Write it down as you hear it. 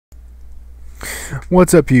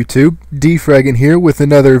What's up YouTube? Defragging here with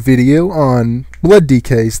another video on blood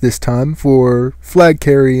decays, this time for flag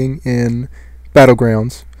carrying in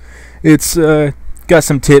Battlegrounds. It's got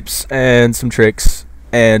some tips and some tricks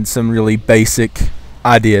and some really basic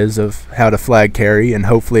ideas of how to flag carry, and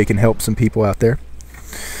hopefully it can help some people out there.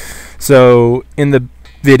 So in the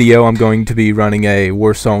video I'm going to be running a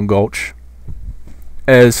Warsong Gulch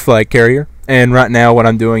as flag carrier. And right now what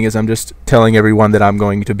I'm doing is I'm just telling everyone that I'm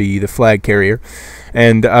going to be the flag carrier.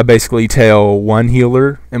 And I basically tell one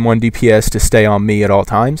healer and one DPS to stay on me at all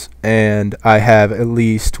times. And I have at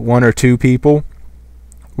least one or two people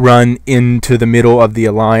run into the middle of the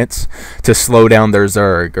alliance to slow down their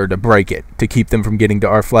Zerg, or to break it, to keep them from getting to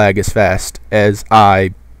our flag as fast as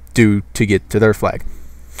I do to get to their flag.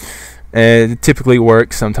 And it typically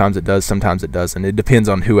works. Sometimes it does, sometimes it doesn't. It depends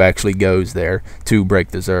on who actually goes there to break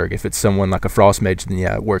the Zerg. If it's someone like a Frost Mage, then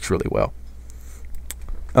yeah, it works really well.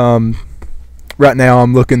 Right now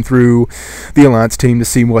I'm looking through the Alliance team to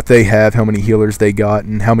see what they have, how many healers they got,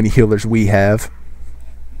 and how many healers we have.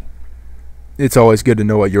 It's always good to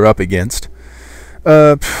know what you're up against.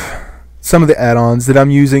 Some of the add-ons that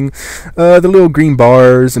I'm using, the little green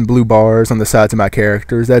bars and blue bars on the sides of my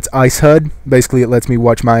characters, that's Ice HUD. Basically it lets me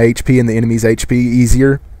watch my HP and the enemy's HP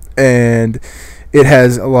easier, and it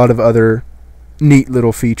has a lot of other neat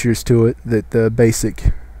little features to it that the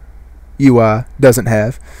basic UI doesn't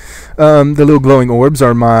have. The little glowing orbs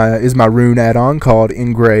are my rune add-on called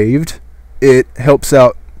Engraved. It helps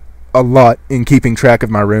out a lot in keeping track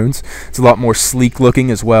of my runes. It's a lot more sleek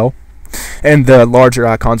looking as well. And the larger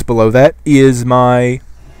icons below that is my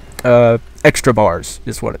extra bars,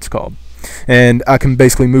 is what it's called. And I can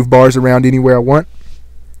basically move bars around anywhere I want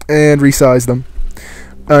and resize them.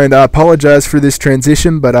 And I apologize for this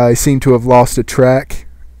transition, but I seem to have lost a track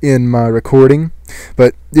in my recording.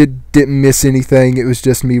 But it didn't miss anything. It was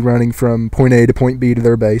just me running from point A to point B to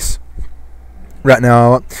their base. Right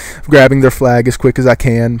now, I'm grabbing their flag as quick as I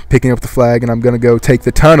can, picking up the flag, and I'm going to go take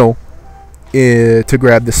the tunnel to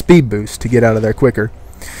grab the speed boost to get out of there quicker.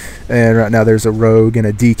 And right now there's a rogue and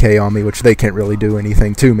a DK on me, which they can't really do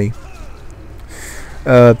anything to me.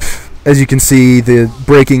 As you can see, the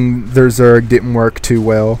breaking their Zerg didn't work too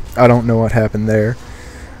well. I don't know what happened there.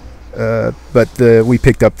 But we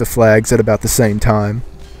picked up the flags at about the same time,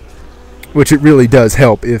 which it really does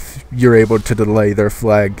help if you're able to delay their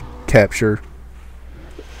flag capture,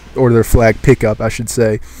 or their flag pickup, I should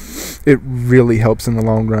say. It really helps in the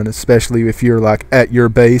long run, especially if you're like at your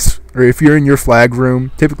base, or if you're in your flag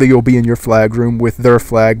room. Typically you'll be in your flag room with their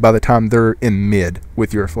flag by the time they're in mid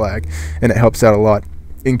with your flag, and it helps out a lot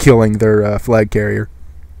in killing their flag carrier.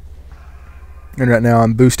 And right now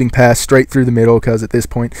I'm boosting past straight through the middle, because at this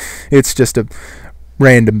point it's just a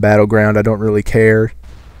random battleground. I don't really care.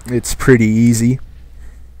 It's pretty easy.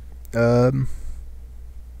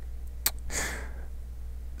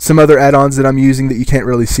 Some other add-ons that I'm using that you can't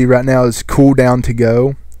really see right now is cooldown to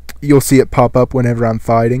go. You'll see it pop up whenever I'm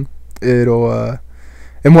fighting. And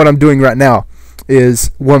what I'm doing right now is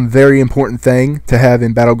one very important thing to have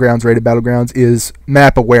in Battlegrounds, Rated Battlegrounds, is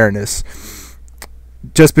map awareness.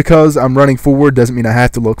 Just because I'm running forward doesn't mean I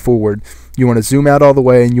have to look forward. You want to zoom out all the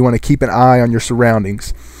way, and you want to keep an eye on your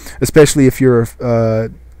surroundings. Especially if you're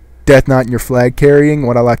Death Knight and your flag carrying,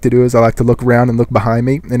 what I like to do is I like to look around and look behind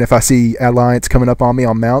me, and if I see Alliance coming up on me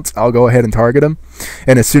on mounts, I'll go ahead and target them,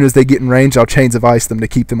 and as soon as they get in range, I'll Chains of Ice them to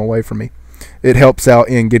keep them away from me. It helps out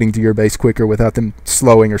in getting to your base quicker without them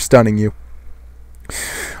slowing or stunning you.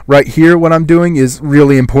 Right here, what I'm doing is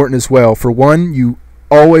really important as well. For one, you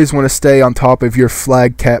always want to stay on top of your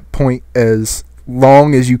flag cap point as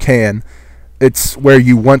long as you can. It's where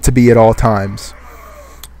you want to be at all times.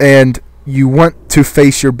 And you want to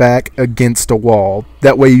face your back against a wall.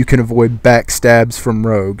 That way you can avoid backstabs from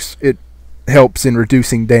rogues. It helps in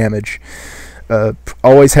reducing damage.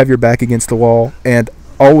 Always have your back against the wall, and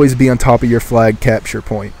always be on top of your flag capture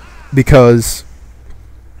point. Because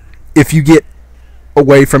if you get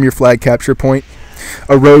away from your flag capture point,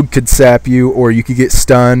 a rogue could sap you, or you could get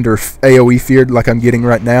stunned or AoE feared like I'm getting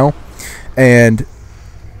right now, and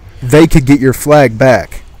they could get your flag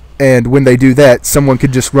back. And when they do that, someone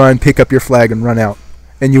could just run, pick up your flag, and run out,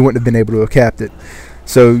 and you wouldn't have been able to have capped it.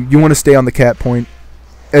 So you want to stay on the cap point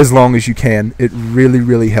as long as you can. It really,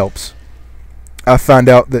 really helps. I find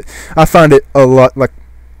it a lot, like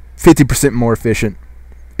 50% more efficient.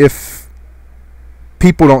 If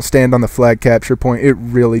people don't stand on the flag capture point, it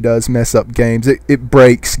really does mess up games. It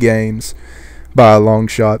breaks games by a long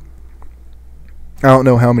shot. I don't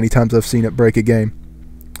know how many times I've seen it break a game.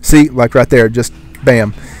 See, like right there, just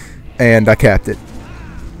bam. And I capped it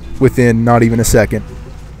within not even a second.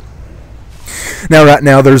 Now, right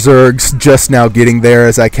now, there's Zergs just now getting there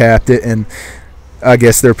as I capped it, and I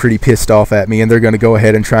guess they're pretty pissed off at me, and they're going to go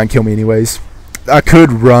ahead and try and kill me anyways. I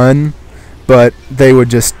could run, but they would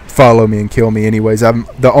just follow me and kill me anyways. I'm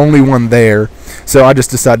the only one there, so I just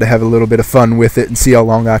decided to have a little bit of fun with it and see how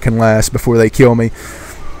long I can last before they kill me.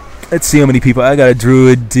 Let's see how many people. I got a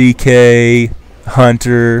druid, DK,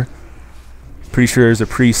 hunter. Pretty sure there's a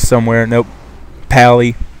priest somewhere. Nope.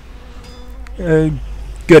 Pally. A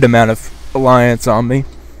good amount of alliance on me.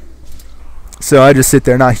 So I just sit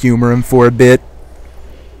there and I humor him for a bit.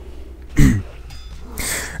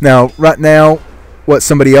 Now, right now, what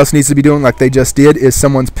somebody else needs to be doing, like they just did, is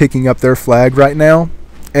someone's picking up their flag right now.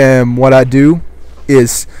 And what I do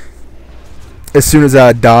is, as soon as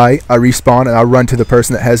I die, I respawn and I run to the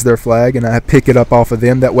person that has their flag and I pick it up off of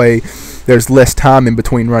them. That way, there's less time in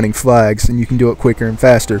between running flags and you can do it quicker and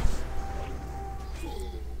faster.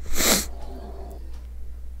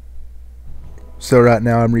 So right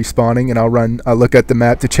now I'm respawning and I'll look at the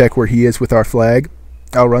map to check where he is with our flag.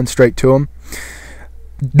 I'll run straight to him.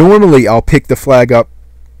 Normally I'll pick the flag up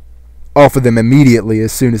off of them immediately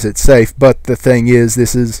as soon as it's safe, but the thing is,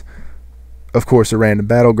 this is of course a random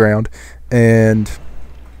battleground and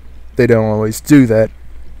they don't always do that.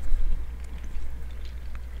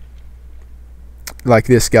 Like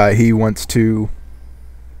this guy, he wants to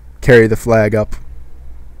carry the flag up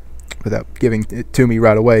without giving it to me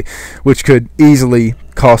right away, which could easily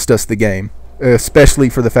cost us the game, especially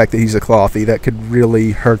for the fact that he's a clothy. That could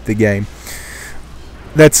really hurt the game.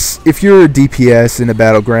 That's, if you're a DPS in a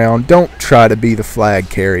battleground, don't try to be the flag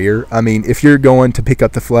carrier. I mean, if you're going to pick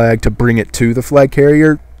up the flag to bring it to the flag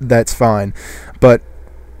carrier, that's fine, but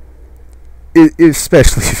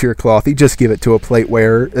especially if you're a clothy, just give it to a plate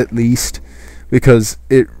wearer at least, because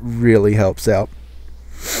it really helps out.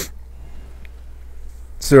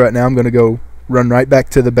 So right now I'm going to go run right back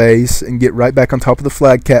to the base and get right back on top of the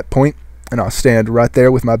flag cap point, and I'll stand right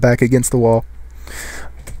there with my back against the wall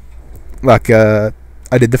like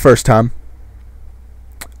I did the first time.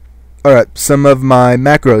 Alright, some of my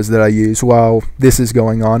macros that I use while this is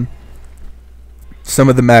going on. Some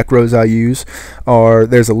of the macros I use are,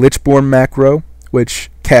 there's a Lichborn macro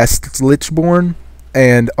which casts Lichborn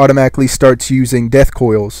and automatically starts using death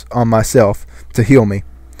coils on myself to heal me.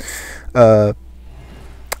 I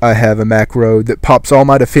have a macro that pops all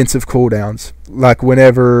my defensive cooldowns. Like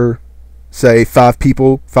whenever, say, 5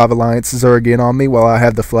 alliances are again on me while I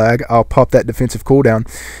have the flag, I'll pop that defensive cooldown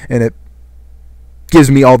and it gives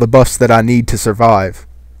me all the buffs that I need to survive.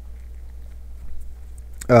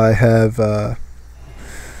 I have a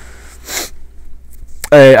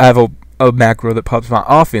macro that pops my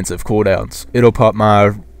offensive cooldowns. It'll pop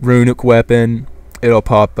my runic weapon, it'll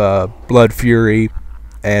pop blood fury,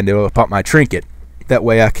 and it'll pop my trinket. That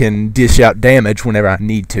way I can dish out damage whenever I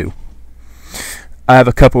need to. I have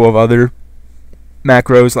a couple of other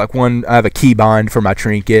macros, like one, I have a keybind for my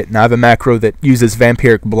trinket, and I have a macro that uses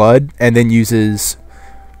vampiric blood and then uses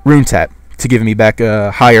rune tap to give me back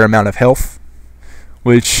a higher amount of health,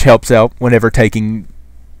 which helps out whenever taking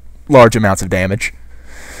large amounts of damage.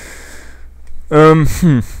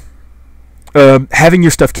 Having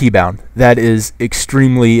your stuff keybound, that is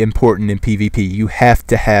extremely important in PvP. You have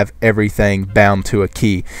to have everything bound to a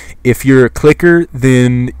key. If you're a clicker,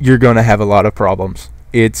 then you're going to have a lot of problems.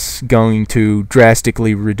 It's going to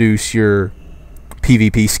drastically reduce your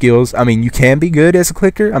PvP skills. I mean, you can be good as a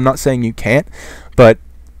clicker. I'm not saying you can't, but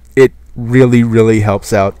it really, really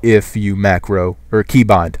helps out if you macro or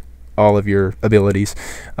keybind all of your abilities.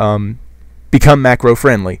 Become macro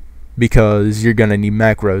friendly, because you're going to need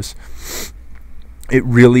macros. It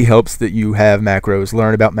really helps that you have macros.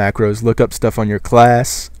 Learn about macros. Look up stuff on your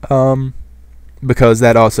class, because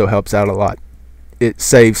that also helps out a lot. It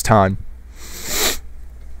saves time.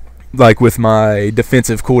 Like with my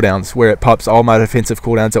defensive cooldowns, where it pops all my defensive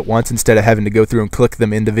cooldowns at once instead of having to go through and click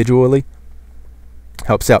them individually.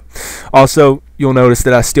 Helps out. Also, you'll notice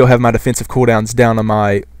that I still have my defensive cooldowns down on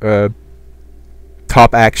my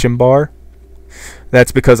top action bar.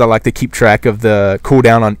 That's because I like to keep track of the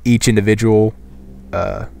cooldown on each individual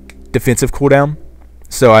defensive cooldown,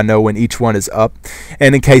 so I know when each one is up,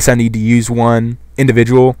 and in case I need to use one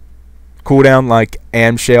individual cooldown like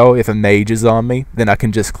Amshell, if a mage is on me, then I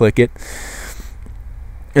can just click it.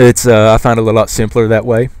 It's I find it a lot simpler that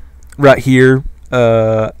way. Right here,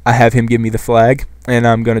 I have him give me the flag, and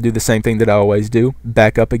I'm going to do the same thing that I always do,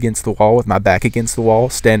 back up against the wall with my back against the wall,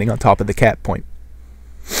 standing on top of the cap point.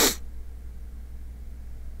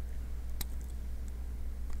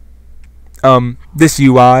 This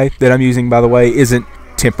UI that I'm using, by the way, isn't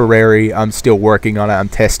temporary. I'm still working on it. I'm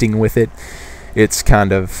testing with it. It's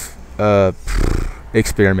kind of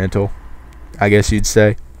experimental. I guess you'd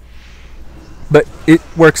say. But it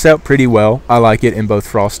works out pretty well. I like it in both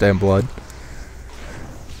Frost and Blood.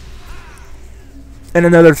 And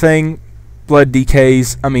another thing, Blood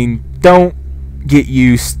decays. I mean, don't get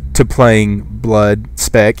used to playing Blood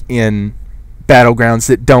spec in Battlegrounds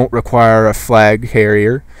that don't require a flag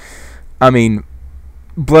carrier. I mean,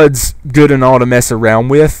 Blood's good and all to mess around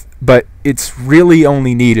with, but it's really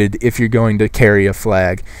only needed if you're going to carry a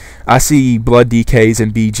flag. I see Blood DKs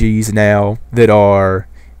and BGs now that are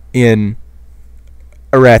in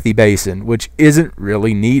Arathi Basin, which isn't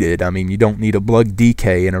really needed. I mean, you don't need a Blood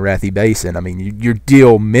DK in Arathi Basin. I mean, you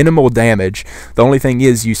deal minimal damage. The only thing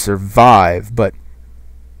is you survive, but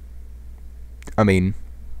I mean,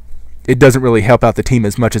 it doesn't really help out the team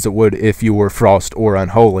as much as it would if you were Frost or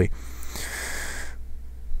Unholy.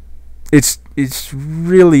 It's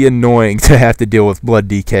really annoying to have to deal with Blood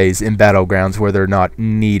DKs in Battlegrounds where they're not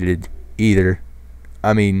needed either.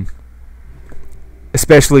 I mean,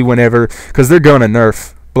 especially whenever, because they're going to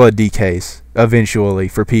nerf Blood DKs eventually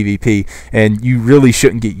for PvP, and you really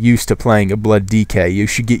shouldn't get used to playing a Blood DK. You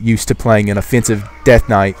should get used to playing an offensive Death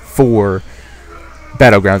Knight for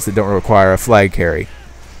Battlegrounds that don't require a flag carry.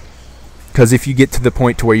 Because if you get to the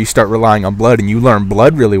point to where you start relying on Blood and you learn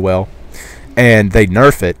Blood really well, and they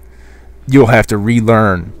nerf it, you'll have to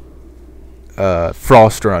relearn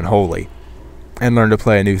Frost or Unholy and learn to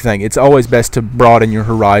play a new thing. It's always best to broaden your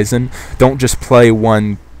horizon. Don't just play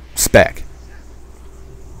one spec.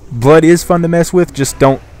 Blood is fun to mess with, just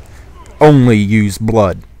don't only use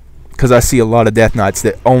Blood. Because I see a lot of Death Knights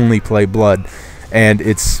that only play Blood, and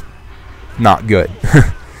it's not good.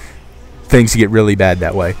 Things get really bad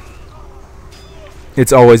that way.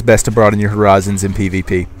 It's always best to broaden your horizons in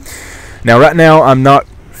PvP. Now, right now, I'm not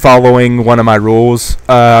following one of my rules.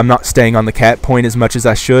 I'm not staying on the cap point as much as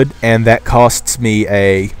I should, and that costs me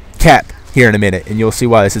a cap here in a minute, and you'll see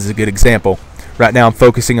why this is a good example. Right now, I'm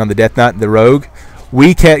focusing on the Death Knight and the Rogue.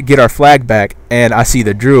 We can't get our flag back, and I see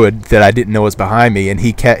the Druid that I didn't know was behind me, and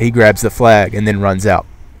he grabs the flag and then runs out.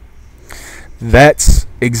 That's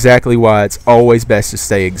exactly why it's always best to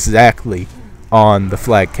stay exactly on the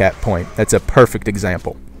flag cap point. That's a perfect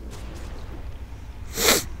example.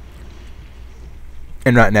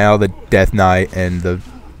 And right now the Death Knight and the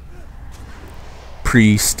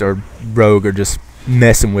Priest or Rogue are just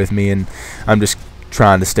messing with me, and I'm just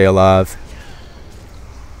trying to stay alive.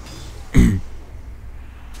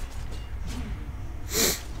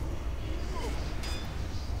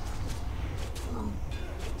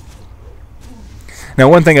 Now,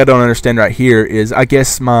 one thing I don't understand right here is I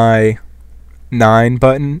guess my 9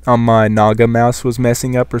 button on my Naga mouse was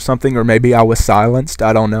messing up or something, or maybe I was silenced,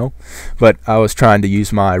 I don't know, but I was trying to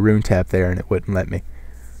use my rune tap there and it wouldn't let me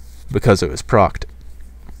because it was procced.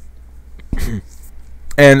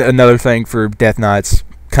 And another thing for Death Knights,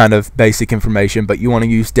 kind of basic information, but you want to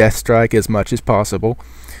use Death Strike as much as possible.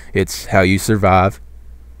 It's how you survive.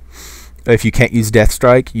 If you can't use Death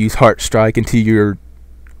Strike, use Heart Strike until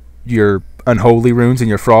your Unholy runes and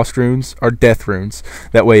your Frost runes are Death runes.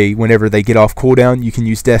 That way, whenever they get off cooldown, you can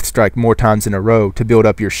use Death Strike more times in a row to build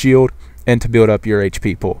up your shield and to build up your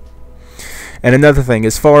HP pool. And another thing,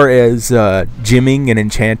 as far as gemming and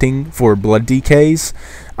enchanting for Blood DKs,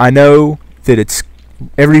 I know that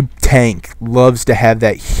every tank loves to have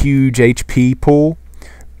that huge HP pool,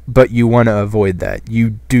 but you want to avoid that.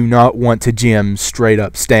 You do not want to gem straight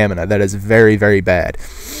up stamina. That is very, very bad.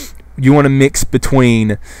 You want to mix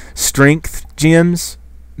between strength gems,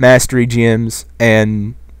 mastery gems,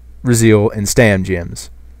 and rezeal and stam gems.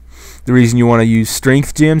 The reason you want to use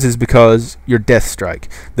strength gems is because your Death Strike.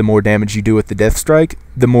 The more damage you do with the Death Strike,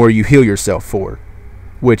 the more you heal yourself for,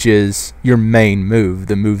 which is your main move,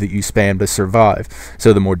 the move that you spam to survive.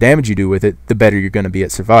 So the more damage you do with it, the better you're going to be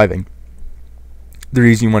at surviving. The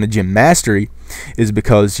reason you want to gem mastery is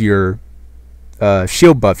because your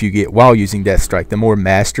shield buff you get while using Death Strike. The more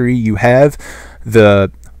mastery you have,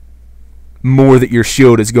 the more that your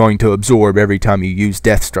shield is going to absorb every time you use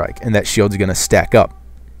Death Strike, and that shield's going to stack up.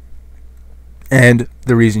 And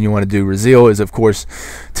the reason you want to do rezeal is, of course,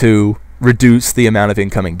 to reduce the amount of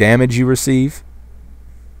incoming damage you receive,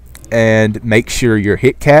 and make sure you're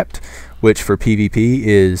hit capped, which for PvP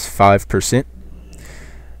is 5%,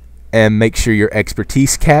 and make sure you're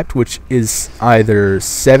expertise capped, which is either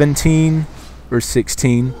 17 or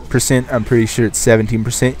 16%. I'm pretty sure it's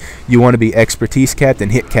 17%. You want to be expertise capped and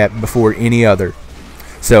hit capped before any other.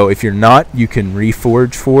 So if you're not, you can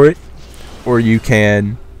reforge for it, or you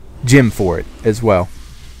can gem for it as well.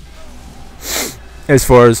 As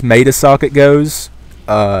far as meta socket goes,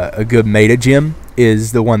 a good meta gem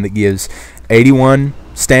is the one that gives 81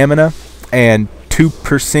 stamina and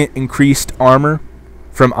 2% increased armor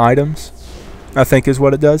from items. I think is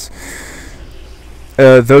what it does.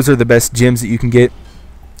 Those are the best gems that you can get.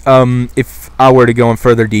 If I were to go in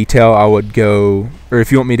further detail, I would go, or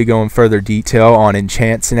if you want me to go in further detail on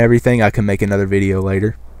enchants and everything, I can make another video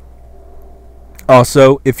later.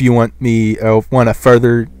 Also, if you want a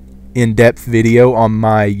further in-depth video on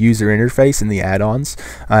my user interface and the add-ons,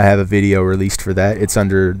 I have a video released for that. It's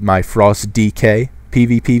under my Frost DK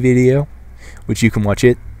PvP video, which you can watch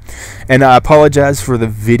it. And I apologize for the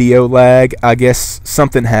video lag. I guess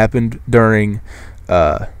something happened during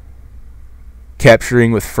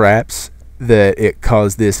capturing with Fraps that it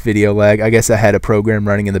caused this video lag. I guess I had a program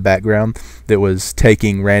running in the background that was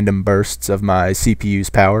taking random bursts of my CPU's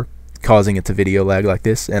power, causing it to video lag like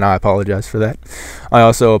this, and I apologize for that. I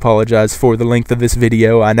also apologize for the length of this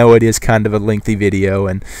video. I know it is kind of a lengthy video,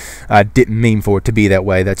 and I didn't mean for it to be that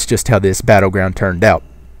way. That's just how this battleground turned out.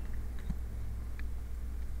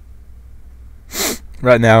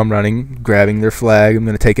 Right now I'm grabbing their flag. I'm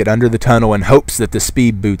going to take it under the tunnel in hopes that the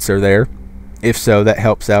speed boots are there. If so, that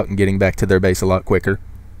helps out in getting back to their base a lot quicker.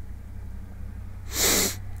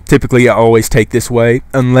 Typically, I always take this way,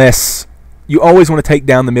 unless you always want to take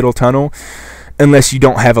down the middle tunnel, unless you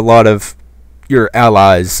don't have a lot of your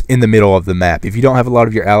allies in the middle of the map. If you don't have a lot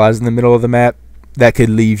of your allies in the middle of the map, that could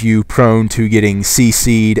leave you prone to getting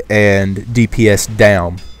CC'd and DPS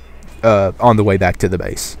down on the way back to the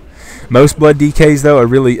base. Most blood DKs, though,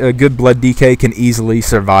 a good blood DK can easily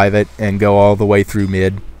survive it and go all the way through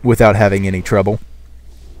mid without having any trouble.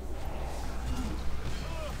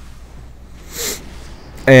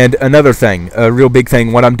 And another thing, a real big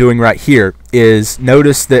thing, what I'm doing right here is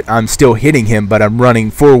notice that I'm still hitting him, but I'm running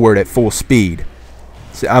forward at full speed.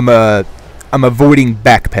 So I'm avoiding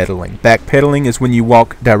backpedaling. Backpedaling is when you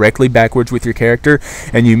walk directly backwards with your character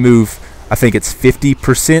and you move, I think it's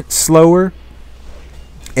 50% slower.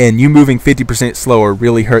 And you moving 50% slower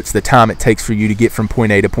really hurts the time it takes for you to get from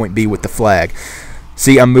point A to point B with the flag.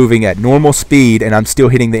 See, I'm moving at normal speed and I'm still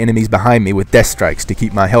hitting the enemies behind me with death strikes to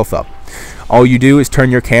keep my health up. All you do is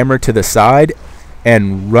turn your camera to the side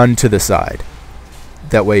and run to the side.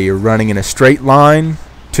 That way you're running in a straight line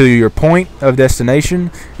to your point of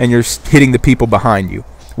destination and you're hitting the people behind you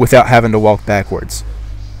without having to walk backwards.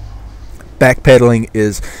 Backpedaling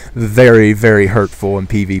is very, very hurtful in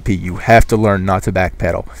PvP. You have to learn not to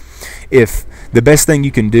backpedal. If the best thing you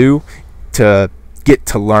can do to get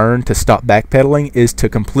to learn to stop backpedaling is to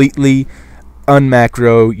completely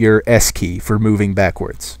unmacro your S key for moving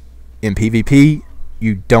backwards. In PvP,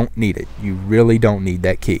 you don't need it. You really don't need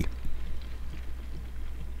that key.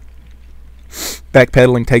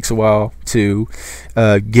 Backpedaling takes a while to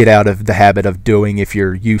get out of the habit of doing if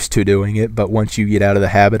you're used to doing it, but once you get out of the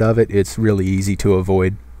habit of it, it's really easy to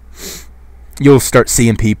avoid. You'll start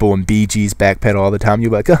seeing people in BGs backpedal all the time.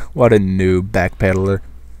 You'll be like, oh, what a noob backpedaler.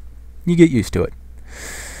 You get used to it.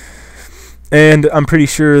 And I'm pretty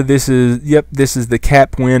sure this is the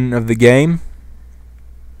cap win of the game.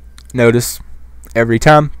 Notice, every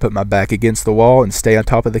time, put my back against the wall and stay on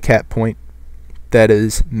top of the cap point. That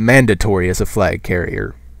is mandatory as a flag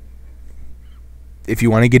carrier. If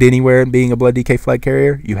you want to get anywhere in being a Blood DK flag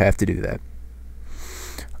carrier, you have to do that.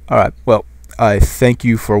 Alright, well, I thank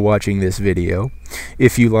you for watching this video.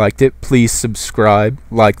 If you liked it, please subscribe,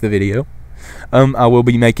 like the video. I will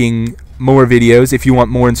be making more videos. If you want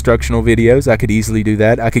more instructional videos, I could easily do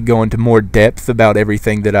that. I could go into more depth about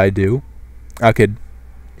everything that I do.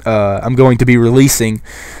 I'm going to be releasing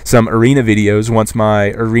some arena videos once my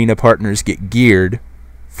arena partners get geared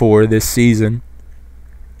for this season.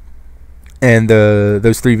 And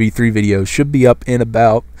those 3v3 videos should be up in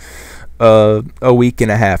about a week and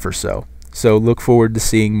a half or so. So look forward to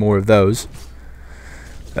seeing more of those.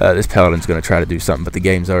 This Paladin's going to try to do something, but the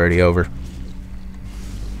game's already over.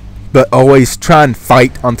 But always try and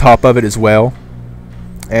fight on top of it as well.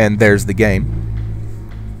 And there's the game.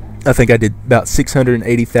 I think I did about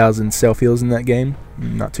 680,000 self-heals in that game.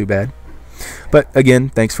 Not too bad. But again,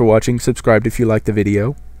 thanks for watching. Subscribe if you liked the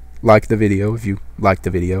video. Like the video if you liked the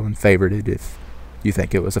video. And favorite it if you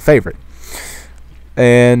think it was a favorite.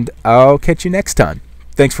 And I'll catch you next time.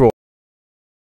 Thanks for watching.